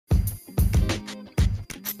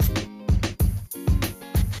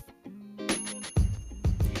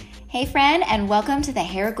Hey, friend, and welcome to the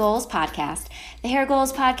Hair Goals Podcast. The Hair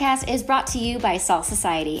Goals Podcast is brought to you by Salt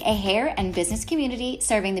Society, a hair and business community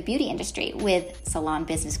serving the beauty industry with salon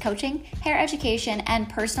business coaching, hair education, and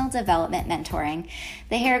personal development mentoring.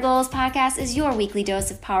 The Hair Goals Podcast is your weekly dose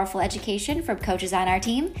of powerful education from coaches on our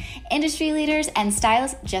team, industry leaders, and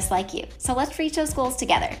stylists just like you. So let's reach those goals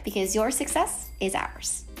together because your success is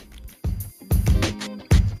ours.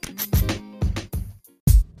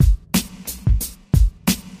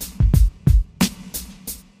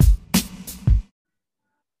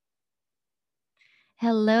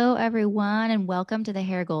 Hello, everyone, and welcome to the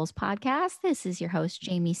Hair Goals Podcast. This is your host,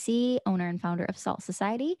 Jamie C., owner and founder of Salt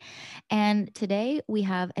Society. And today we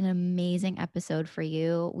have an amazing episode for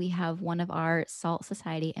you. We have one of our Salt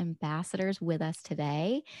Society ambassadors with us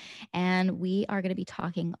today, and we are going to be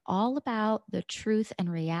talking all about the truth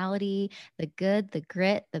and reality, the good, the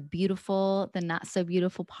grit, the beautiful, the not so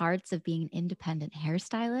beautiful parts of being an independent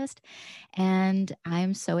hairstylist. And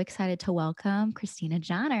I'm so excited to welcome Christina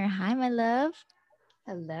Johnner. Hi, my love.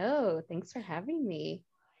 Hello, thanks for having me.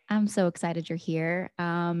 I'm so excited you're here.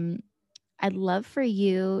 I'd love for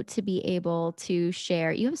you to be able to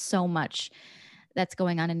share. You have so much that's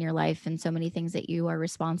going on in your life and so many things that you are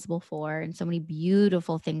responsible for and so many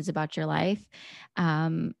beautiful things about your life.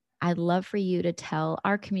 I'd love for you to tell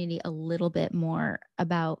our community a little bit more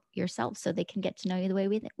about yourself so they can get to know you the way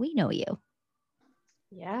we know you.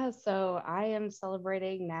 Yeah, so I am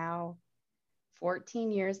celebrating now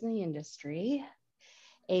 14 years in the industry.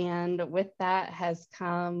 And with that has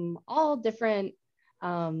come all different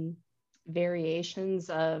variations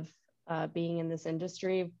of being in this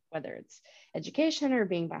industry, whether it's education or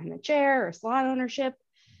being behind a chair or salon ownership.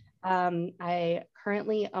 I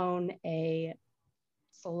currently own a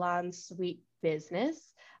salon suite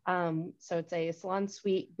business. So it's a salon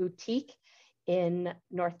suite boutique in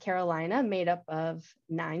North Carolina made up of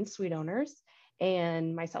 9 suite owners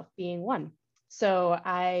and myself being one. So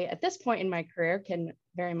I, at this point in my career, can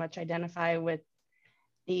very much identify with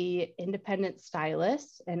the independent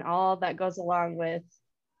stylist and all that goes along with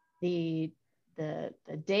the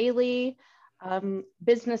daily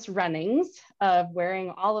business runnings of wearing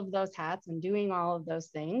all of those hats and doing all of those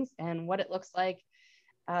things and what it looks like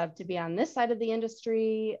to be on this side of the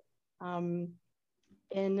industry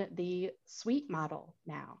in the suite model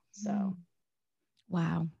now. So,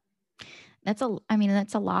 wow. That's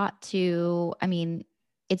a lot to,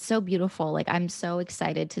 it's so beautiful. Like, I'm so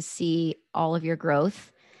excited to see all of your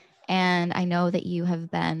growth. And I know that you have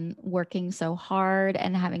been working so hard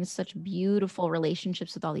and having such beautiful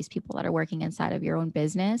relationships with all these people that are working inside of your own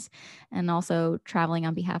business and also traveling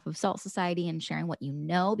on behalf of Salt Society and sharing what you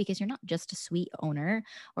know, because you're not just a suite owner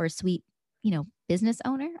or a suite business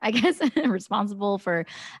owner, I guess, responsible for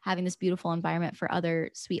having this beautiful environment for other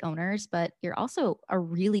suite owners, but you're also a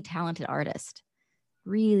really talented artist.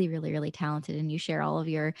 Really, really, really talented. And you share all of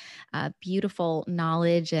your beautiful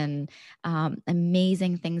knowledge and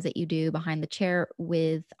amazing things that you do behind the chair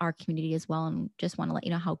with our community as well. And just want to let you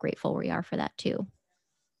know how grateful we are for that too.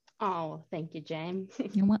 oh, thank you, James.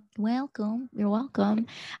 You're welcome. You're welcome.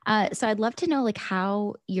 So I'd love to know like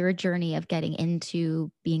how your journey of getting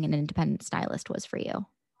into being an independent stylist was for you.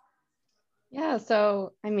 Yeah,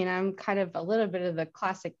 so I'm kind of a little bit of the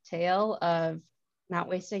classic tale of not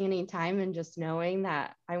wasting any time and just knowing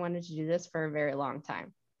that I wanted to do this for a very long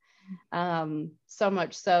time. So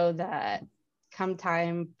much so that come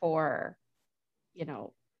time for,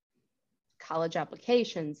 college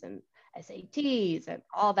applications and SATs and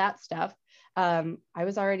all that stuff, I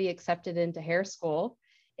was already accepted into hair school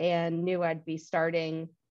and knew I'd be starting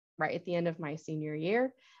right at the end of my senior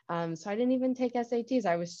year. So I didn't even take SATs.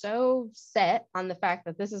 I was so set on the fact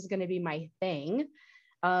that this is going to be my thing.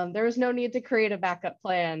 There was no need to create a backup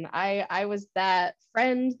plan. I was that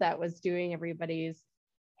friend that was doing everybody's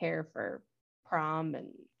hair for prom and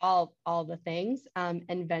all the things,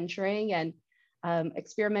 and venturing and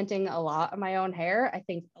experimenting a lot on my own hair. I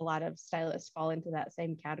think a lot of stylists fall into that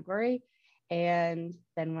same category. And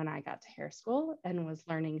then when I got to hair school and was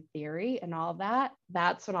learning theory and all that,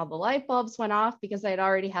 that's when all the light bulbs went off because I'd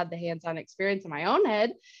already had the hands-on experience in my own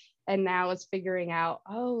head. And now I was figuring out,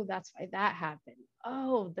 oh, that's why that happened.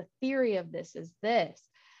 Oh, the theory of this is this.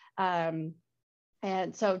 And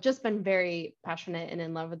so just been very passionate and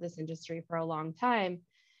in love with this industry for a long time.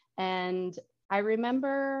 And I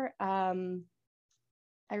remember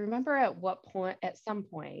at some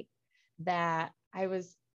point that I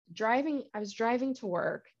was driving to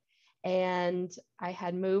work and I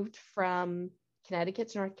had moved from Connecticut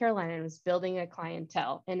to North Carolina and was building a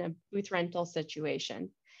clientele in a booth rental situation.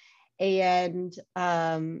 And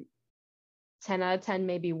 10 out of 10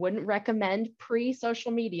 maybe wouldn't recommend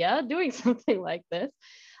pre-social media doing something like this.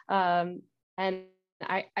 And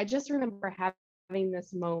I just remember having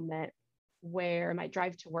this moment where my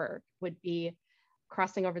drive to work would be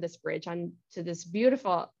crossing over this bridge on to this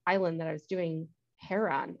beautiful island that I was doing hair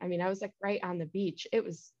on. I mean, I was like right on the beach. It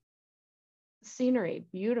was scenery,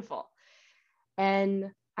 beautiful.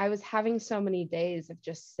 And I was having so many days of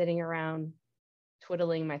just sitting around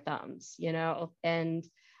twiddling my thumbs, you know, and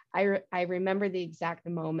I remember the exact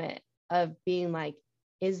moment of being like,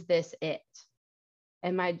 is this it?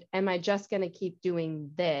 Am I just going to keep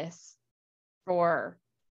doing this for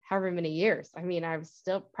however many years? I mean, I was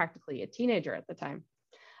still practically a teenager at the time.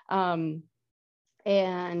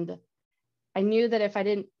 And I knew that if I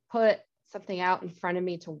didn't put something out in front of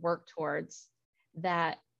me to work towards,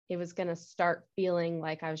 that it was going to start feeling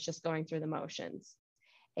like I was just going through the motions.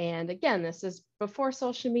 And again, this is before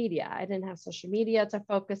social media. I didn't have social media to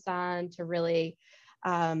focus on, to really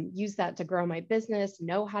use that to grow my business,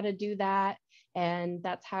 know how to do that. And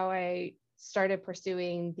that's how I started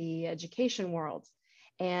pursuing the education world.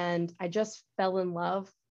 And I just fell in love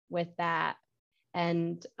with that.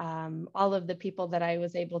 And all of the people that I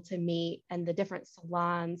was able to meet and the different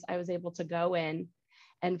salons I was able to go in.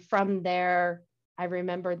 And from there, I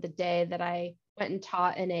remember the day that I went and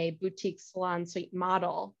taught in a boutique salon suite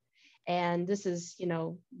model. And this is, you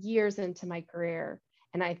know, years into my career.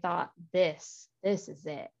 And I thought, this is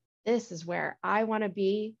it. This is where I want to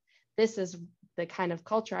be. This is the kind of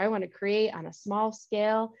culture I want to create on a small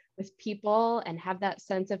scale with people and have that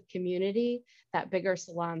sense of community that bigger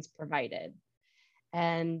salons provided.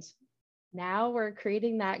 And now we're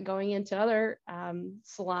creating that, going into other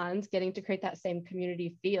salons, getting to create that same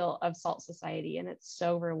community feel of Salt Society. And it's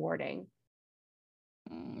so rewarding.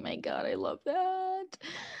 Oh my God, I love that.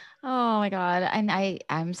 Oh my God. And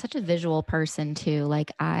I'm such a visual person too.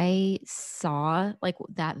 Like I saw like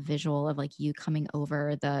that visual of like you coming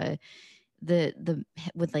over the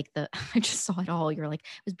with like the I just saw it all. You're like,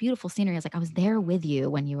 it was beautiful scenery. I was like, I was there with you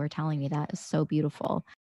when you were telling me that. It's so beautiful.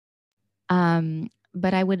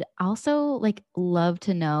 But I would also like love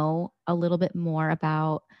to know a little bit more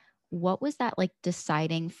about what was that like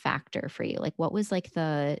deciding factor for you? Like what was like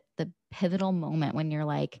the pivotal moment when you're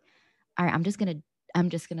like, all right, I'm just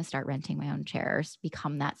gonna start renting my own chairs,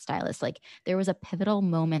 become that stylist. Like there was a pivotal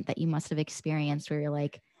moment that you must have experienced where you're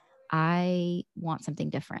like, I want something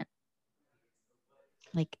different.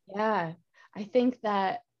 Like, Yeah, I think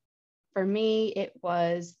that for me, it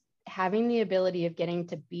was having the ability of getting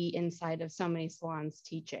to be inside of so many salons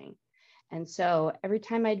teaching. And so every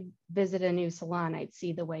time I'd visit a new salon, I'd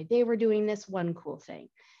see the way they were doing this one cool thing.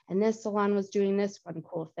 And this salon was doing this one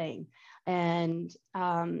cool thing. And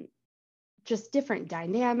just different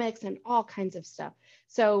dynamics and all kinds of stuff.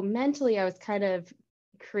 So mentally, I was kind of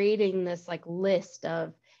creating this like list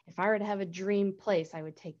of, if I were to have a dream place, I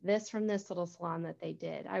would take this from this little salon that they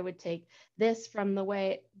did. I would take this from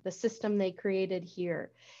the system they created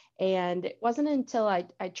here. And it wasn't until I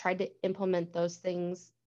tried to implement those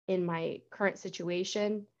things in my current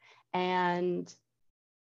situation, and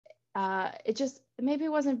it just maybe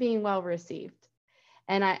wasn't being well received.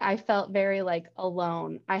 And I felt very like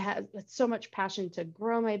alone. I had so much passion to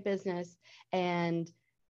grow my business and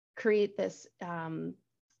create this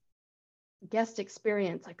guest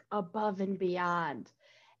experience like above and beyond.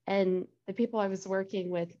 And the people I was working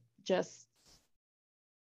with just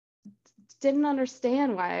didn't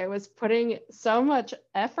understand why I was putting so much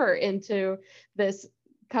effort into this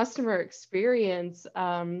customer experience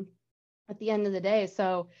at the end of the day.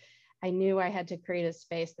 So I knew I had to create a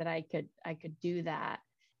space that I could do that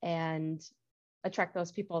and attract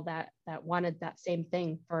those people that wanted that same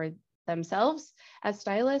thing for themselves as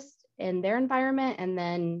stylists in their environment, and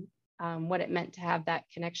then what it meant to have that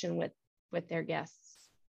connection with their guests.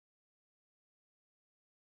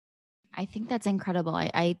 I think that's incredible.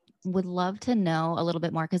 I would love to know a little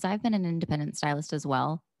bit more because I've been an independent stylist as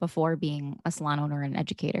well before being a salon owner and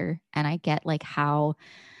educator. And I get like how,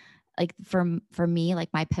 like for me, like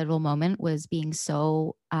my pivotal moment was being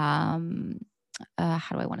so, how do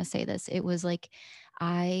I want to say this? It was like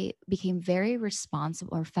I became very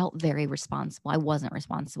responsible or felt very responsible. I wasn't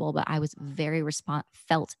responsible, but I was very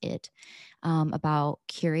felt it about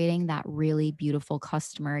curating that really beautiful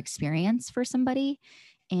customer experience for somebody.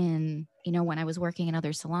 And, you know, when I was working in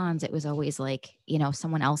other salons, it was always like, you know,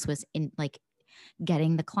 someone else was in like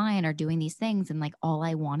getting the client or doing these things. And like all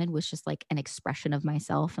I wanted was just like an expression of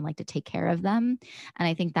myself and like to take care of them. And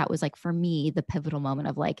I think that was like for me, the pivotal moment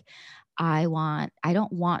of like, I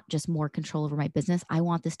don't want just more control over my business. I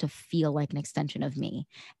want this to feel like an extension of me.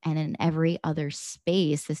 And in every other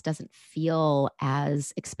space, this doesn't feel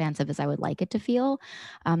as expansive as I would like it to feel.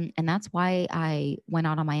 And that's why I went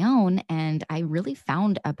out on my own, and I really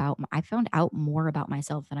I found out more about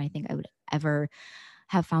myself than I think I would ever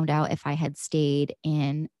have found out if I had stayed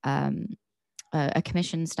in a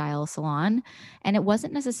commission style salon. And it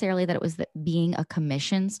wasn't necessarily that it was being a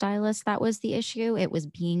commission stylist that was the issue. It was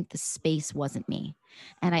being the space wasn't me.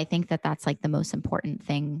 And I think that that's like the most important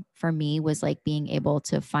thing for me, was like being able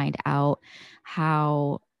to find out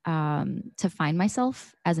how to find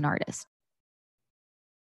myself as an artist.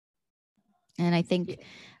 And I think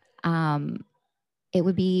it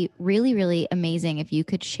would be really, really amazing if you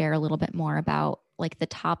could share a little bit more about like the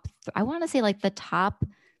top, I want to say like the top,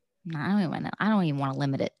 I don't even want to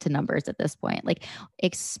limit it to numbers at this point. Like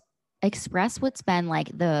express what's been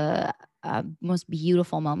like the most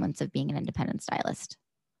beautiful moments of being an independent stylist.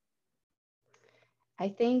 I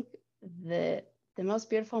think the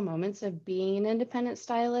most beautiful moments of being an independent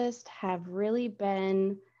stylist have really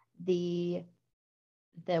been the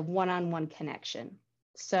one-on-one connection.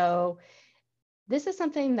 So this is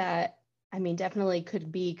something that, I mean, definitely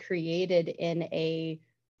could be created in a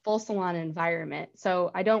full salon environment. So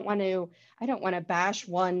I don't want to bash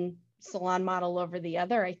one salon model over the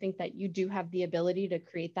other. I think that you do have the ability to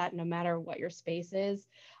create that no matter what your space is.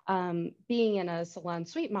 Being in a salon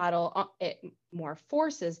suite model, it more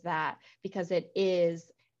forces that because it is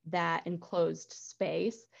that enclosed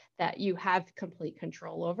space that you have complete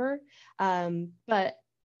control over. But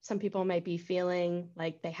some people might be feeling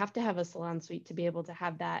like they have to have a salon suite to be able to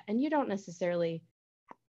have that. And you don't necessarily,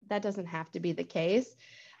 that doesn't have to be the case.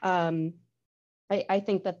 I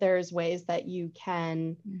think that there's ways that you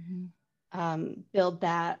can build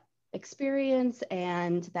that experience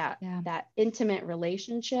and that intimate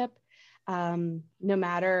relationship, no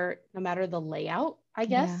matter the layout, I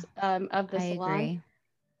guess, of the salon. I agree.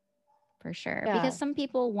 For sure. Yeah. Because some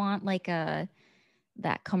people want like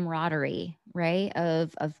that camaraderie, right?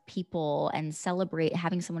 Of people and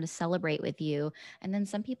having someone to celebrate with you. And then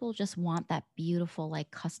some people just want that beautiful,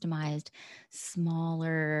 like customized,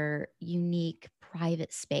 smaller, unique,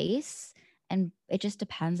 private space. And it just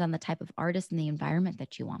depends on the type of artist and the environment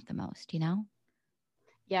that you want the most, you know?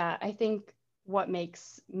 Yeah, I think what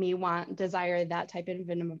makes me desire that type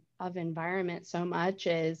of environment so much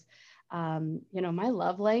is, my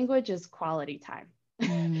love language is quality time.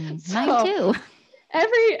 Mine too.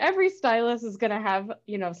 Every stylist is going to have,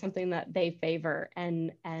 something that they favor.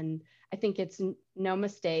 And I think it's no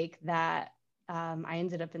mistake that I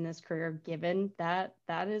ended up in this career given that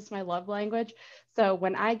is my love language. So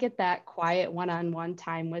when I get that quiet one-on-one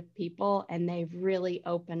time with people and they really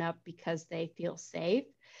open up because they feel safe,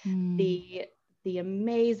 the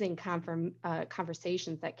amazing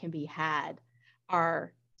conversations that can be had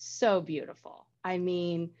are so beautiful. I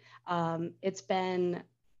mean, it's been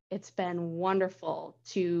wonderful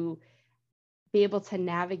to be able to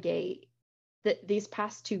navigate these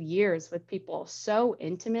past 2 years with people so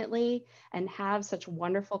intimately and have such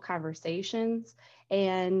wonderful conversations.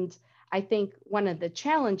 And I think one of the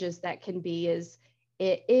challenges that can be is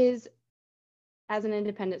as an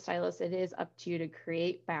independent stylist, it is up to you to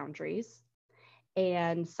create boundaries.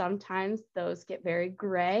 And sometimes those get very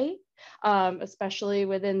gray, especially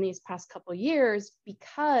within these past couple years,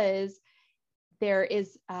 because there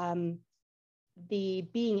is the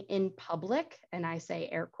being in public, and I say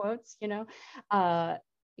air quotes, it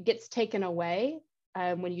gets taken away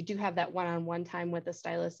when you do have that one-on-one time with a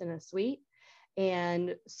stylist in a suite.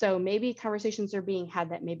 And so maybe conversations are being had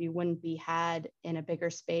that maybe wouldn't be had in a bigger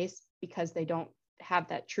space because they don't have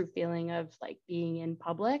that true feeling of like being in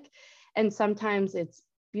public. And sometimes it's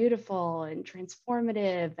beautiful and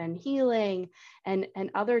transformative and healing. And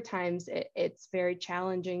other times it's very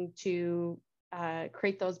challenging to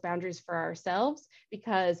create those boundaries for ourselves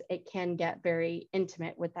because it can get very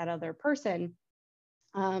intimate with that other person.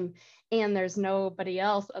 And there's nobody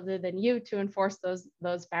else other than you to enforce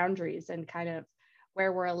those boundaries and kind of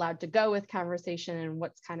where we're allowed to go with conversation and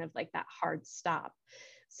what's kind of like that hard stop.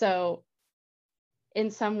 So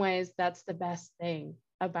in some ways, that's the best thing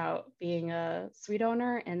about being a suite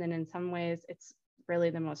owner. And then in some ways, it's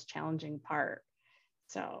really the most challenging part.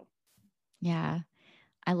 So, yeah,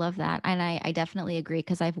 I love that. And I definitely agree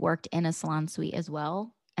because I've worked in a salon suite as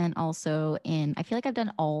well. And also I feel like I've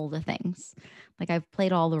done all the things. Like I've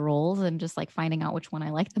played all the roles and just like finding out which one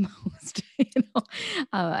I like the most.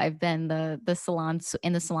 I've been in the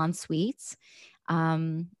salon suites.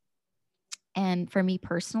 And for me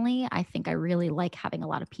personally, I think I really like having a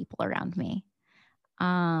lot of people around me.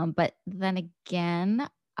 But then again,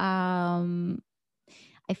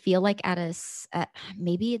 I feel like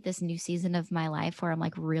maybe at this new season of my life where I'm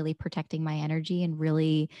like really protecting my energy and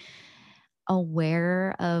really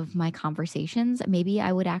aware of my conversations, maybe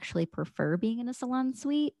I would actually prefer being in a salon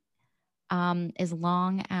suite, as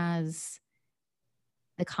long as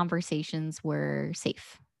the conversations were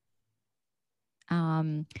safe.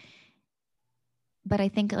 Um, but I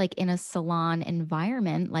think like in a salon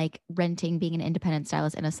environment, like renting, being an independent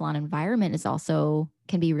stylist in a salon environment is also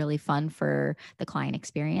can be really fun for the client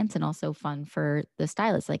experience and also fun for the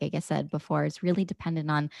stylist. Like I said before, it's really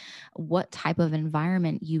dependent on what type of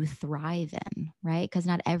environment you thrive in, right? Because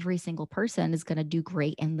not every single person is going to do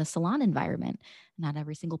great in the salon environment. Not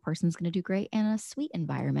every single person is going to do great in a suite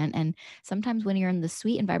environment. And sometimes when you're in the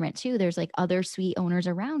suite environment too, there's like other suite owners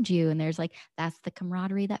around you. And there's like, that's the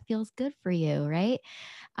camaraderie that feels good for you, right?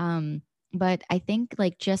 But I think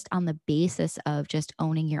like just on the basis of just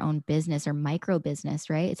owning your own business or micro business,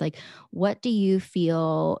 right? It's like, what do you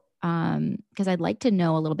feel? Because I'd like to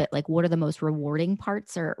know a little bit like what are the most rewarding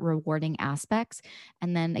parts or rewarding aspects?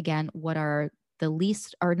 And then again, what are the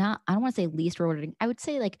least or not, I don't want to say least rewarding. I would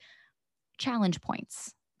say like challenge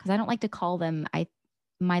points because I don't like to call them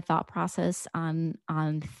my thought process on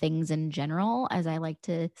things in general, as I like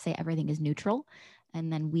to say everything is neutral,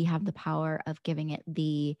 and then we have the power of giving it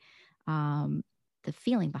the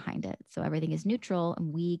feeling behind it. So everything is neutral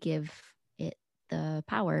and we give it the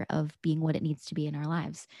power of being what it needs to be in our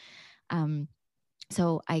lives.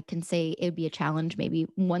 So I can say it would be a challenge. Maybe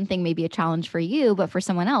one thing may be a challenge for you, but for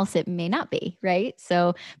someone else, it may not be, right?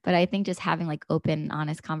 So, but I think just having like open,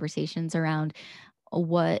 honest conversations around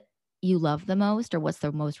what you love the most or what's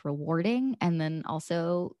the most rewarding, and then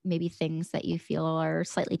also maybe things that you feel are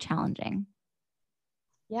slightly challenging.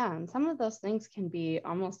 Yeah, and some of those things can be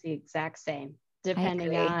almost the exact same I depending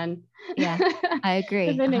agree. on Yeah, I agree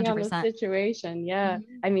depending on the 100%. situation. Yeah.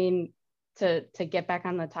 Mhm. I mean, to get back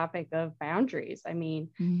on the topic of boundaries, I mean,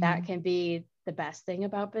 that Mhm. can be the best thing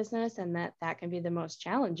about business and that can be the most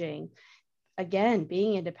challenging. Again,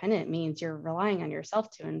 being independent means you're relying on yourself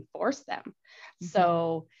to enforce them. Mhm.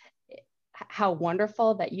 So how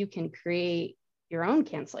wonderful that you can create your own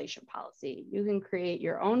cancellation policy. You can create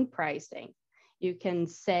your own pricing. You can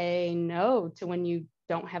say no to when you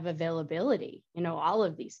don't have availability, all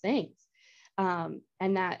of these things. And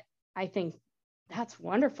that I think that's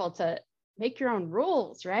wonderful to make your own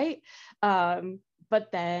rules, right?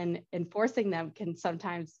 But then enforcing them can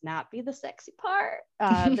sometimes not be the sexy part,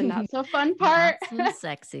 the not so fun Not part. so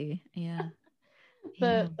sexy. Yeah.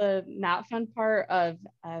 Yeah. The not fun part of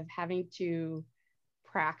having to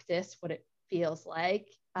practice what it feels like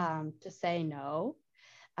to say no,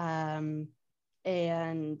 um,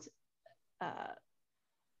 and uh,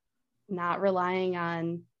 not relying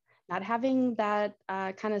on not having that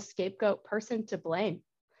kind of scapegoat person to blame.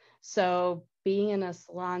 So being in a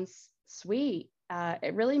salon suite,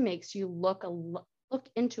 it really makes you look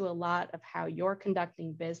into a lot of how you're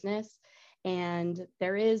conducting business, and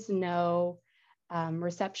there is no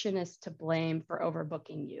receptionist to blame for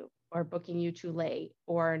overbooking you or booking you too late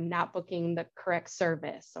or not booking the correct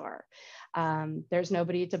service, or there's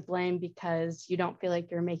nobody to blame because you don't feel like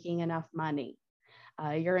you're making enough money.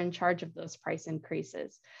 You're in charge of those price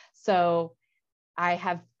increases. So I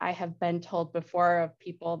have been told before of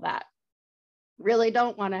people that really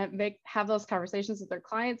don't want to have those conversations with their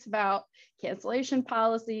clients about cancellation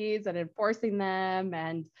policies and enforcing them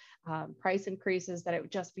and price increases, that it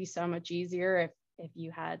would just be so much easier if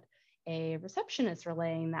you had a receptionist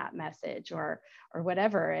relaying that message or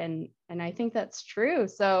whatever. And I think that's true.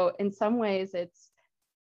 So in some ways it's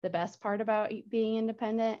the best part about being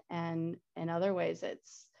independent, and in other ways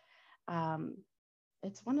um,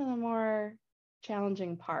 it's one of the more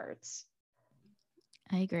challenging parts.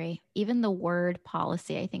 I agree. Even the word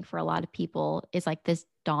policy, I think for a lot of people is like this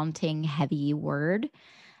daunting, heavy word.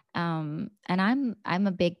 And I'm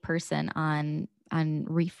a big person on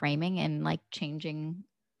reframing and like changing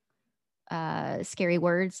scary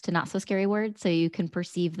words to not so scary words so you can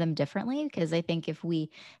perceive them differently. Because I think if we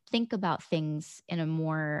think about things in a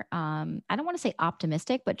more, I don't want to say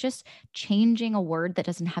optimistic, but just changing a word that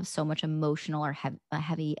doesn't have so much emotional or a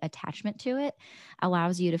heavy attachment to it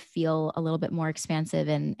allows you to feel a little bit more expansive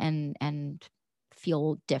and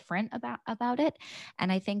feel different about it. And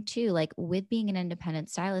I think too, like with being an independent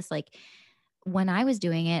stylist, like when I was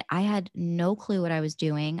doing it, I had no clue what I was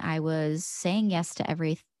doing. I was saying yes to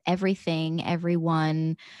everything,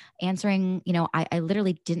 everyone, answering, I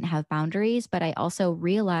literally didn't have boundaries, but I also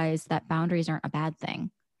realized that boundaries aren't a bad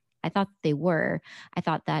thing. I thought they were. I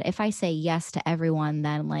thought that if I say yes to everyone,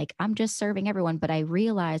 then like I'm just serving everyone. But I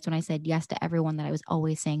realized when I said yes to everyone that I was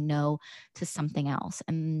always saying no to something else.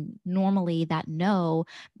 And normally that no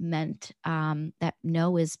meant that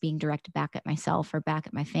no is being directed back at myself or back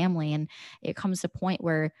at my family. And it comes to a point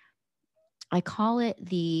where I call it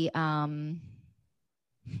the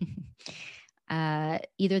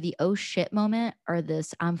either the oh shit moment or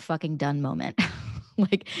this I'm fucking done moment.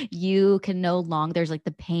 Like you can no longer, there's like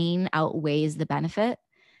the pain outweighs the benefit.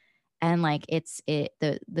 And like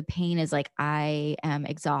the pain is like I am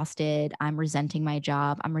exhausted, I'm resenting my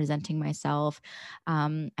job, I'm resenting myself.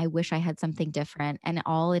 I wish I had something different. And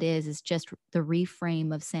all it is just the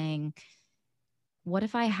reframe of saying, what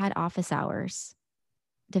if I had office hours,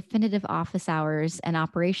 definitive office hours and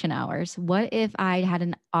operation hours? What if I had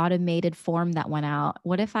an automated form that went out?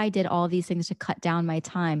 What if I did all of these things to cut down my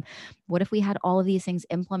time? What if we had all of these things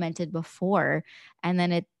implemented before? And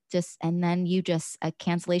then a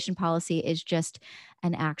cancellation policy is just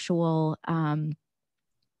an actual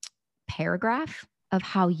paragraph of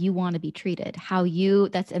how you want to be treated,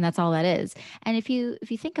 that's all that is. And if you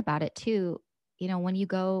think about it too, when you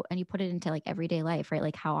go and you put it into like everyday life, right?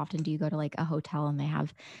 Like how often do you go to like a hotel and they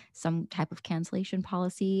have some type of cancellation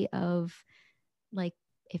policy of like,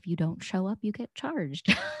 if you don't show up, you get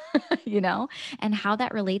charged, and how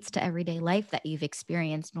that relates to everyday life that you've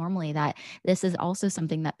experienced normally, that this is also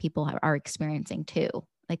something that people are experiencing too.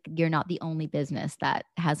 Like you're not the only business that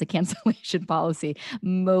has a cancellation policy.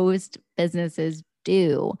 Most businesses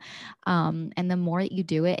do. And the more that you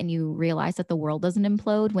do it and you realize that the world doesn't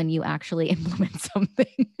implode when you actually implement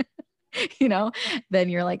something, you know, then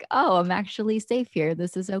you're like, oh, I'm actually safe here.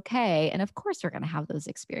 This is okay. And of course, we're going to have those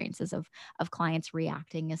experiences of clients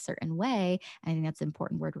reacting a certain way. I think that's the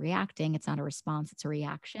important word, reacting. It's not a response, it's a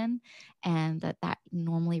reaction. And that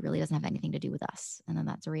normally really doesn't have anything to do with us. And then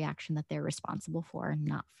that's a reaction that they're responsible for,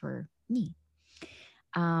 not for me.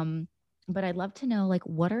 But I'd love to know, like,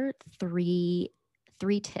 what are three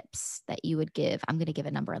tips that you would give? I'm going to give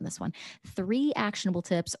a number on this one. 3 actionable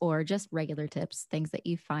tips or just regular tips, things that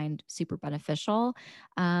you find super beneficial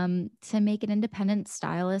to make an independent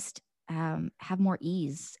stylist have more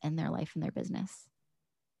ease in their life and their business.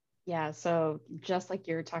 Yeah. So just like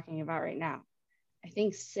you're talking about right now, I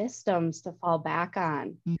think systems to fall back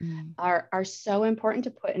on are so important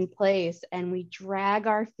to put in place. And we drag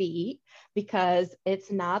our feet because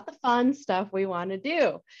it's not the fun stuff we want to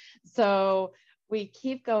do. So we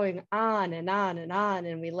keep going on and on and on,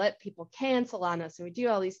 and we let people cancel on us, and we do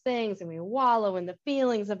all these things, and we wallow in the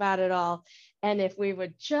feelings about it all. And if we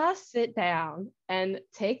would just sit down and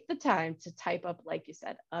take the time to type up, like you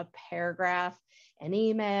said, a paragraph, an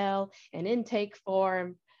email, an intake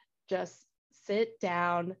form, just sit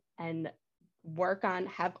down and work on,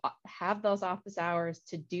 have those office hours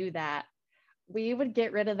to do that, we would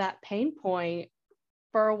get rid of that pain point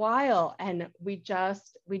for a while. And we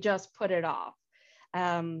just put it off.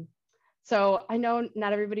 So I know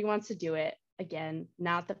not everybody wants to do it. Again,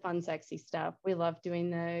 not the fun, sexy stuff. We love doing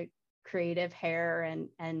the creative hair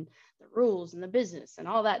and the rules and the business, and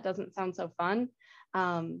all that doesn't sound so fun.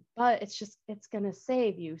 But it's going to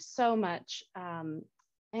save you so much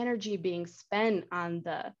energy being spent on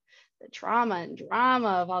the trauma and drama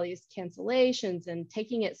of all these cancellations and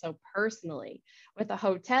taking it so personally. With a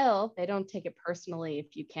hotel, they don't take it personally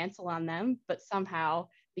if you cancel on them, but somehow,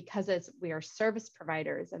 because we are service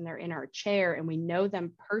providers and they're in our chair and we know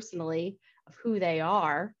them personally of who they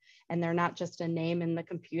are, and they're not just a name in the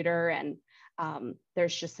computer, and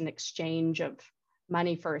there's just an exchange of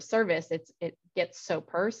money for a service, it gets so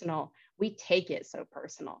personal. We take it so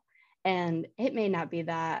personal, and it may not be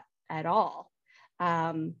that at all.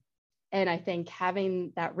 And I think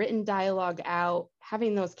having that written dialogue out,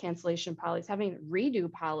 having those cancellation policies, having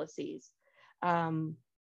redo policies,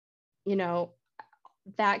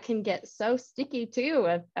 that can get so sticky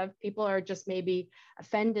too, if people are just maybe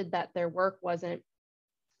offended that their work wasn't,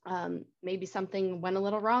 maybe something went a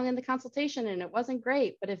little wrong in the consultation and it wasn't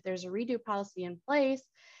great. But if there's a redo policy in place,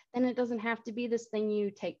 then it doesn't have to be this thing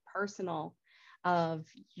you take personal of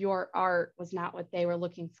your art was not what they were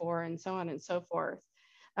looking for, and so on and so forth.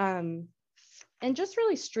 And just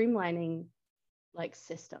really streamlining like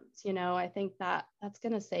systems, I think that's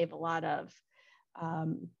going to save a lot of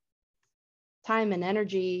time and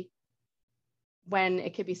energy when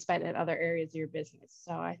it could be spent in other areas of your business.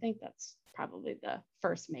 So I think that's probably the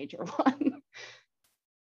first major one.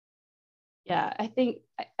 Yeah, I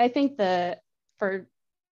think for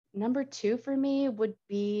number 2 for me would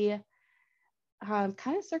be kind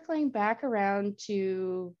of circling back around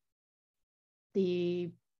to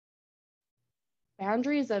the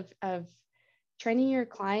boundaries of training your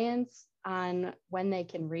clients on when they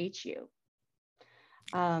can reach you.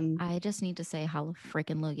 I just need to say how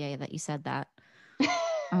freaking yay that you said that.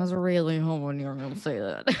 I was really hoping you were going to say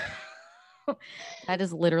that. That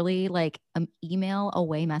is literally like email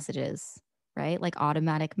away messages, right? Like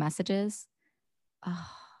automatic messages. Oh,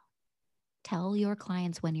 tell your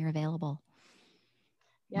clients when you're available,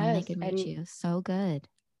 when they Yes. can reach And you. So good.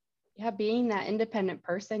 yeah, being that independent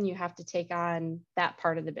person, you have to take on that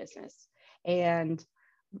part of the business. And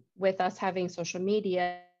with us having social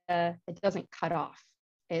media, it doesn't cut off.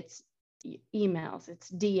 It's emails, it's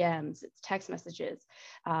DMs, it's text messages,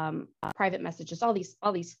 private messages, all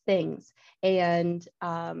these things. And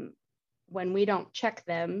when we don't check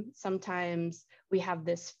them, sometimes we have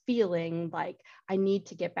this feeling like I need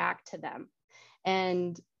to get back to them.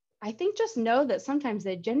 And I think just know that sometimes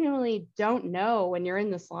they genuinely don't know when you're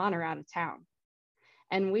in the salon or out of town.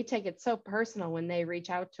 And we take it so personal when they reach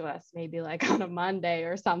out to us, maybe like on a Monday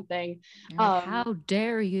or something. You're like, how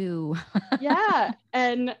dare you? Yeah.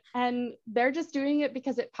 And they're just doing it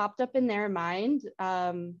because it popped up in their mind.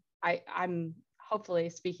 I'm hopefully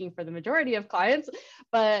speaking for the majority of clients,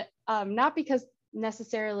 but not because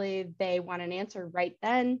necessarily they want an answer right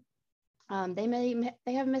then. They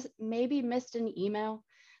have maybe missed an email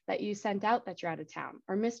that you sent out that you're out of town,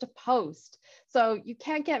 or missed a post. So you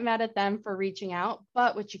can't get mad at them for reaching out,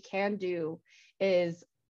 but what you can do is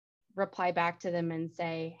reply back to them and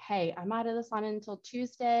say, hey, I'm out of the salon until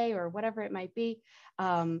Tuesday or whatever it might be.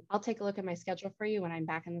 I'll take a look at my schedule for you when I'm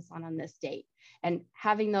back in the salon on this date. And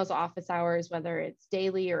having those office hours, whether it's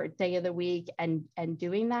daily or a day of the week, and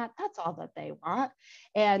doing that, that's all that they want.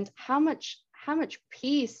 And how much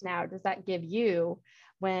peace now does that give you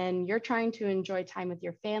when you're trying to enjoy time with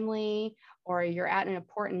your family, or you're at an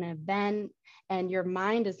important event and your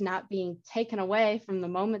mind is not being taken away from the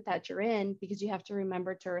moment that you're in because you have to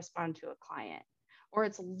remember to respond to a client, or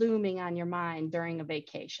it's looming on your mind during a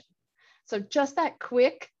vacation. So just that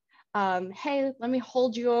quick, hey, let me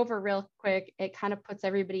hold you over real quick. It kind of puts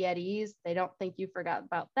everybody at ease. They don't think you forgot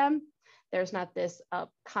about them. There's not this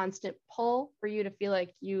constant pull for you to feel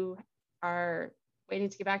like you are waiting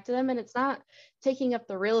to get back to them. And it's not taking up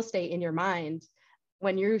the real estate in your mind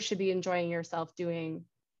when you should be enjoying yourself doing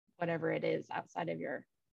whatever it is outside of your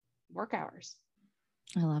work hours.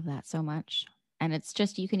 I love that so much. And it's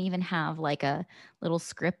just, you can even have like a little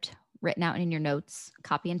script written out in your notes,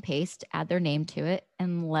 copy and paste, add their name to it,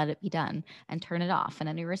 and let it be done, and turn it off. And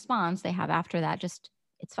any response they have after that, just,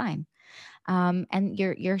 it's fine. And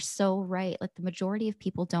you're so right. Like the majority of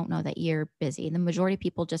people don't know that you're busy. The majority of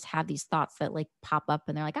people just have these thoughts that like pop up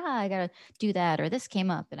and they're like, I gotta do that, or this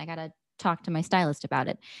came up and I gotta talk to my stylist about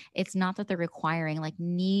it. It's not that they're requiring, like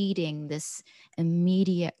needing this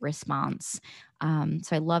immediate response.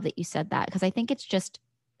 So I love that you said that, because I think it's just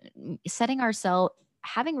setting ourselves,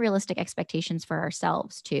 having realistic expectations for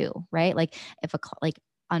ourselves too, right? Like if like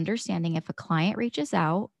understanding if a client reaches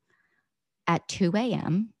out at 2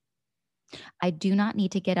 a.m., I do not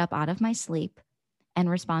need to get up out of my sleep and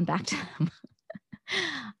respond back to them.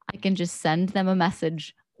 I can just send them a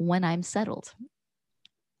message when I'm settled,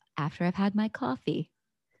 after I've had my coffee,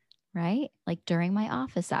 right? Like during my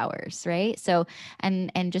office hours, right? So,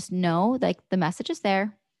 and just know like the message is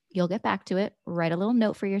there. You'll get back to it. Write a little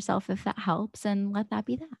note for yourself if that helps, and let that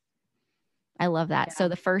be that. I love that. Yeah. So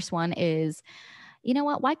the first one is, you know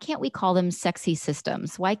what? Why can't we call them sexy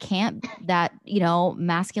systems? Why can't that,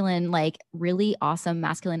 masculine, like really awesome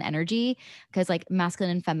masculine energy? Because like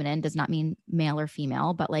masculine and feminine does not mean male or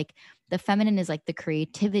female, but like the feminine is like the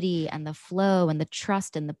creativity and the flow and the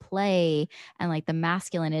trust and the play. And like the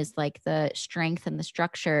masculine is like the strength and the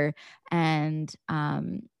structure. And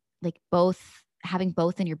like both, having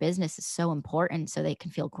both in your business is so important so they can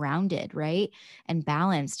feel grounded, right? And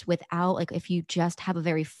balanced, without like, if you just have a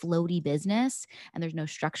very floaty business and there's no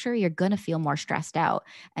structure, you're going to feel more stressed out.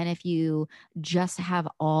 And if you just have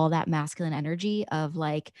all that masculine energy of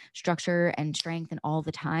like structure and strength and all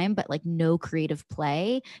the time, but like no creative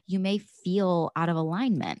play, you may feel out of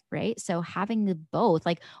alignment, right? So having the both,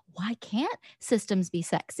 like, why can't systems be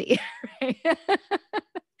sexy? Right?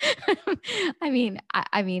 I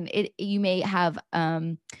mean, it. You may have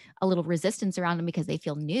a little resistance around them because they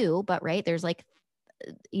feel new, but right there's like,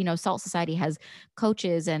 Salt Society has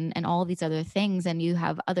coaches and all of these other things, and you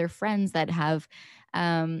have other friends that have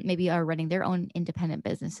maybe are running their own independent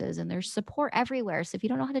businesses, and there's support everywhere. So if you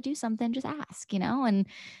don't know how to do something, just ask, and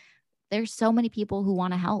there's so many people who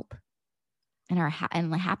want to help and are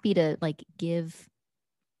happy to like give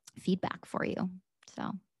feedback for you.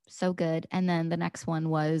 So good. And then the next one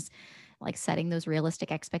was like setting those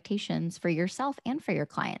realistic expectations for yourself and for your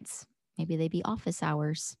clients. Maybe they be office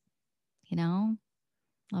hours, you know?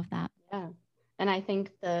 Love that. Yeah. And I think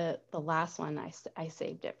the last one, I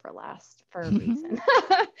saved it for last for a reason.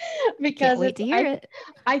 Can't Because wait to hear it.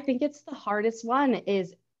 I think it's the hardest one,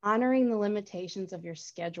 is honoring the limitations of your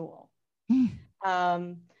schedule.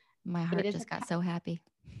 Um, My it heart is a just got so happy.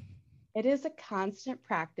 it is a constant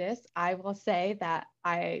practice. I will say that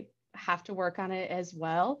I have to work on it as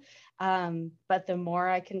well. But the more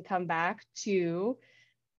I can come back to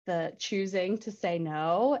the choosing to say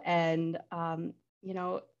no, and you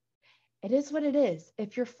know, it is what it is.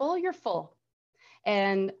 If you're full, you're full.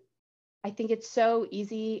 And I think it's so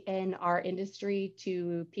easy in our industry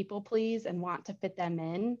to people please and want to fit them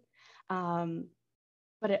in. Um,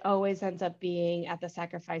 but it always ends up being at the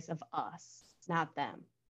sacrifice of us, not them.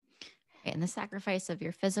 And the sacrifice of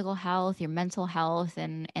your physical health, your mental health,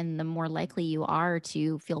 and the more likely you are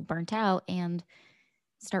to feel burnt out and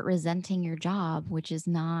start resenting your job, which is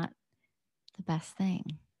not the best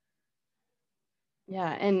thing.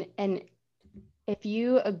 Yeah. And if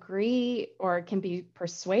you agree or can be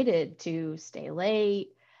persuaded to stay late,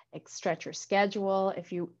 stretch your schedule,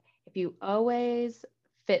 if you always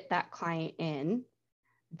fit that client in,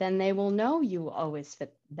 then they will know you will always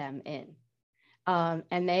fit them in.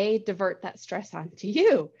 And they divert that stress onto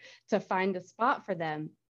you to find a spot for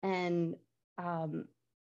them. And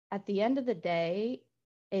at the end of the day,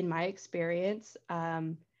 in my experience,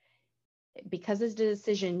 because it's a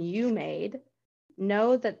decision you made,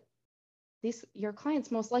 know that your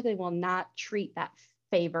clients most likely will not treat that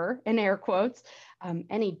favor, in air quotes,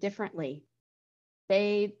 any differently.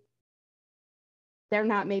 They're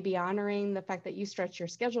not maybe honoring the fact that you stretch your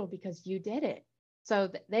schedule because you did it.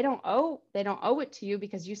 So they don't owe it to you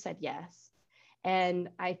because you said yes. And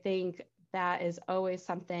I think that is always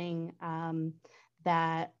something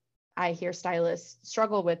that I hear stylists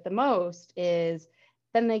struggle with the most, is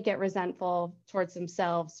then they get resentful towards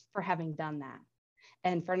themselves for having done that,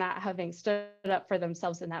 and for not having stood up for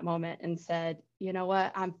themselves in that moment and said, you know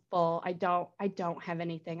what, I'm full. I don't have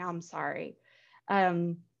anything. I'm sorry.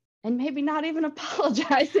 And maybe not even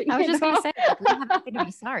apologizing. I was just going to say, like, we have nothing to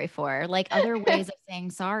be sorry for. Like, other ways of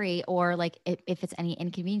saying sorry, or like if it's any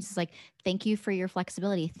inconvenience, is like, thank you for your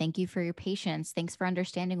flexibility. Thank you for your patience. Thanks for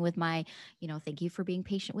understanding with my, thank you for being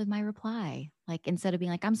patient with my reply. Like, instead of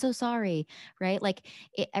being like, I'm so sorry, right? Like,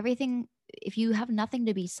 everything, if you have nothing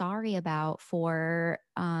to be sorry about for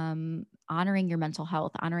honoring your mental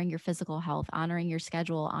health, honoring your physical health, honoring your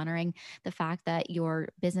schedule, honoring the fact that your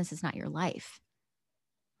business is not your life,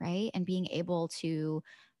 right? And being able to,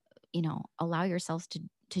 allow yourselves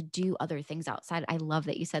to do other things outside. I love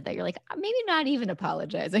that you said that. You're like, maybe not even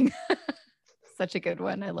apologizing. Such a good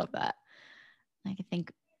one. I love that. Like, I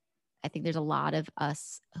think there's a lot of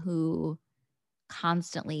us who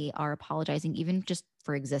constantly are apologizing, even just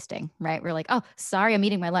for existing, right? We're like, oh, sorry, I'm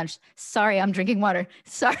eating my lunch. Sorry, I'm drinking water.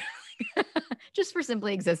 Sorry. Just for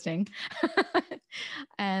simply existing.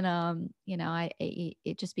 And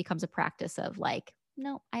it just becomes a practice of like,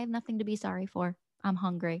 no, I have nothing to be sorry for. I'm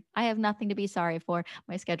hungry. I have nothing to be sorry for.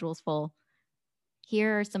 My schedule's full.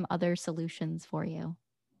 Here are some other solutions for you.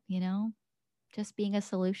 Just being a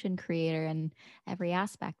solution creator in every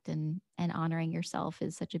aspect, and honoring yourself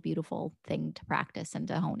is such a beautiful thing to practice and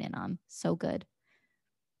to hone in on. So good.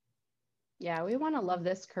 Yeah, we want to love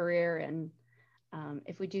this career, and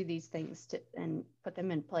if we do these things and put them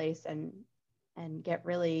in place and get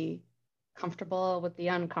really comfortable with the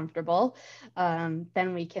uncomfortable,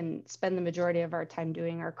 then we can spend the majority of our time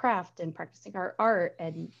doing our craft and practicing our art,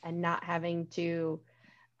 and not having to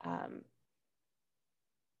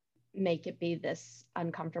make it be this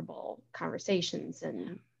uncomfortable conversations,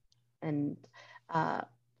 and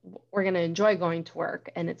we're going to enjoy going to work,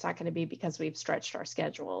 and it's not going to be because we've stretched our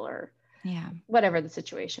schedule or whatever the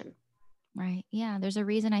situation. Right. Yeah. There's a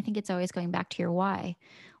reason. I think it's always going back to your why.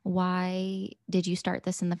 Why did you start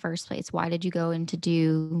this in the first place? Why did you go in to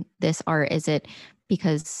do this art? Is it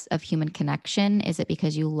because of human connection? Is it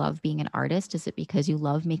because you love being an artist? Is it because you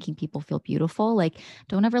love making people feel beautiful? Like,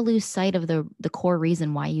 don't ever lose sight of the core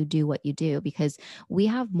reason why you do what you do, because we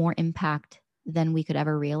have more impact than we could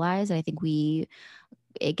ever realize. And I think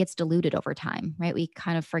it gets diluted over time, right? We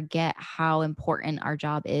kind of forget how important our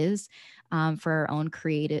job is for our own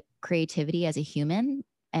creativity as a human,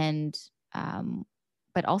 and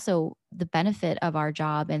but also the benefit of our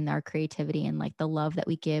job and our creativity and like the love that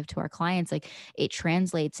we give to our clients. Like, it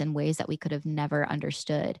translates in ways that we could have never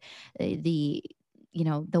understood. The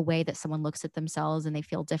way that someone looks at themselves and they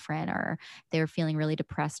feel different, or they're feeling really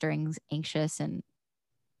depressed or anxious, and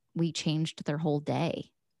we changed their whole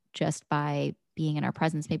day just by being in our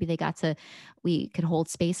presence. Maybe we could hold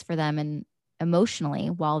space for them and emotionally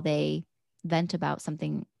while they vent about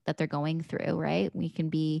something that they're going through, right? We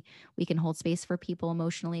can hold space for people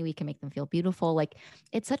emotionally. We can make them feel beautiful. Like,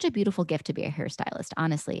 it's such a beautiful gift to be a hairstylist.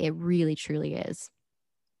 Honestly, it really, truly is.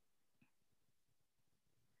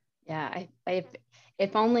 Yeah.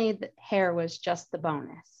 If only the hair was just the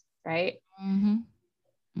bonus, right? Mm-hmm.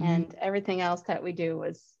 Mm-hmm. And everything else that we do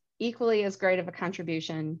was equally as great of a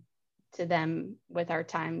contribution to them with our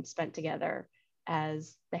time spent together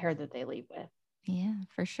as the hair that they leave with. Yeah,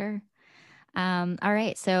 for sure. All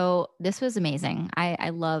right. So this was amazing. I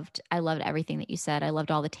loved everything that you said. I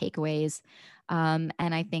loved all the takeaways. And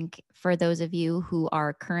I think for those of you who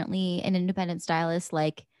are currently an independent stylist,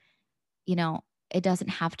 like, you know, it doesn't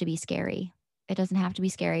have to be scary. It doesn't have to be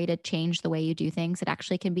scary to change the way you do things. It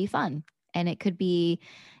actually can be fun, and it could be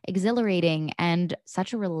exhilarating and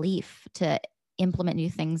such a relief to implement new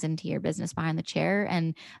things into your business behind the chair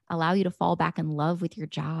and allow you to fall back in love with your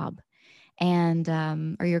job and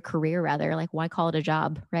or your career rather. Like, why call it a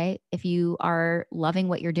job, right? If you are loving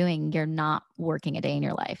what you're doing, you're not working a day in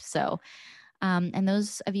your life. So and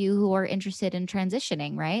those of you who are interested in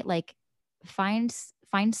transitioning, right, like, find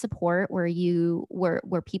find support where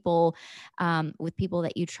people with people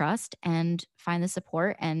that you trust, and find the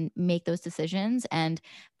support and make those decisions and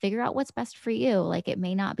figure out what's best for you. Like, it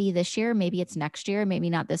may not be this year, maybe it's next year, maybe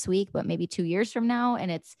not this week, but maybe 2 years from now.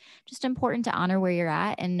 And it's just important to honor where you're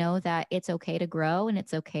at and know that it's okay to grow and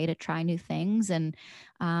it's okay to try new things. And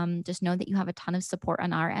just know that you have a ton of support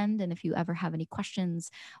on our end. And if you ever have any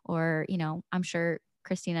questions, or, I'm sure,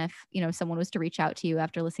 Christina, if, someone was to reach out to you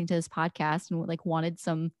after listening to this podcast and like wanted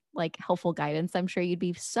some like helpful guidance, I'm sure you'd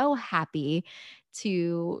be so happy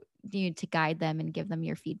to to guide them and give them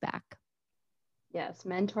your feedback. Yes,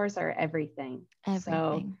 mentors are everything. So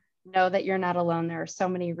Everything. know that you're not alone. There are so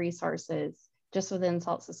many resources just within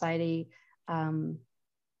Salt Society of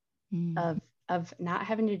not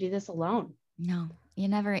having to do this alone. No,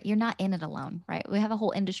 you're not in it alone, right? We have a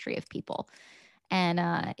whole industry of people.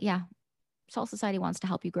 And yeah, Salt Society wants to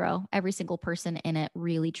help you grow. Every single person in it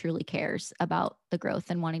really, truly cares about the growth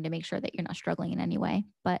and wanting to make sure that you're not struggling in any way.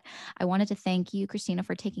 But I wanted to thank you, Christina,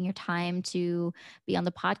 for taking your time to be on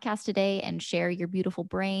the podcast today and share your beautiful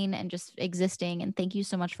brain and just existing. And thank you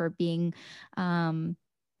so much for being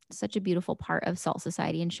such a beautiful part of Salt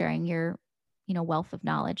Society and sharing your, wealth of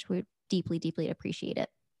knowledge. We deeply, deeply appreciate it.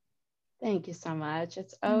 Thank you so much.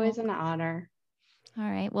 It's always an honor. All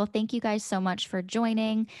right. Well, thank you guys so much for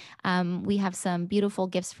joining. We have some beautiful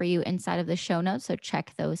gifts for you inside of the show notes, so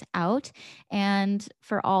check those out. And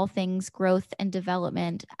for all things growth and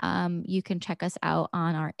development, you can check us out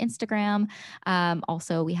on our Instagram.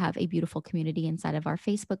 Also, we have a beautiful community inside of our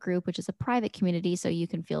Facebook group, which is a private community, so you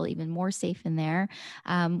can feel even more safe in there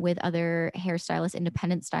with other hairstylists,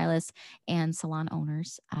 independent stylists, and salon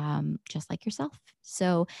owners, just like yourself.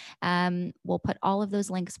 So we'll put all of those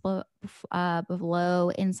links below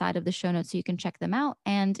inside of the show notes so you can check them out.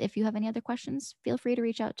 And if you have any other questions, feel free to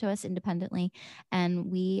reach out to us independently. And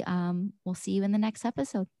we will see you in the next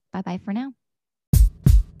episode. Bye bye for now.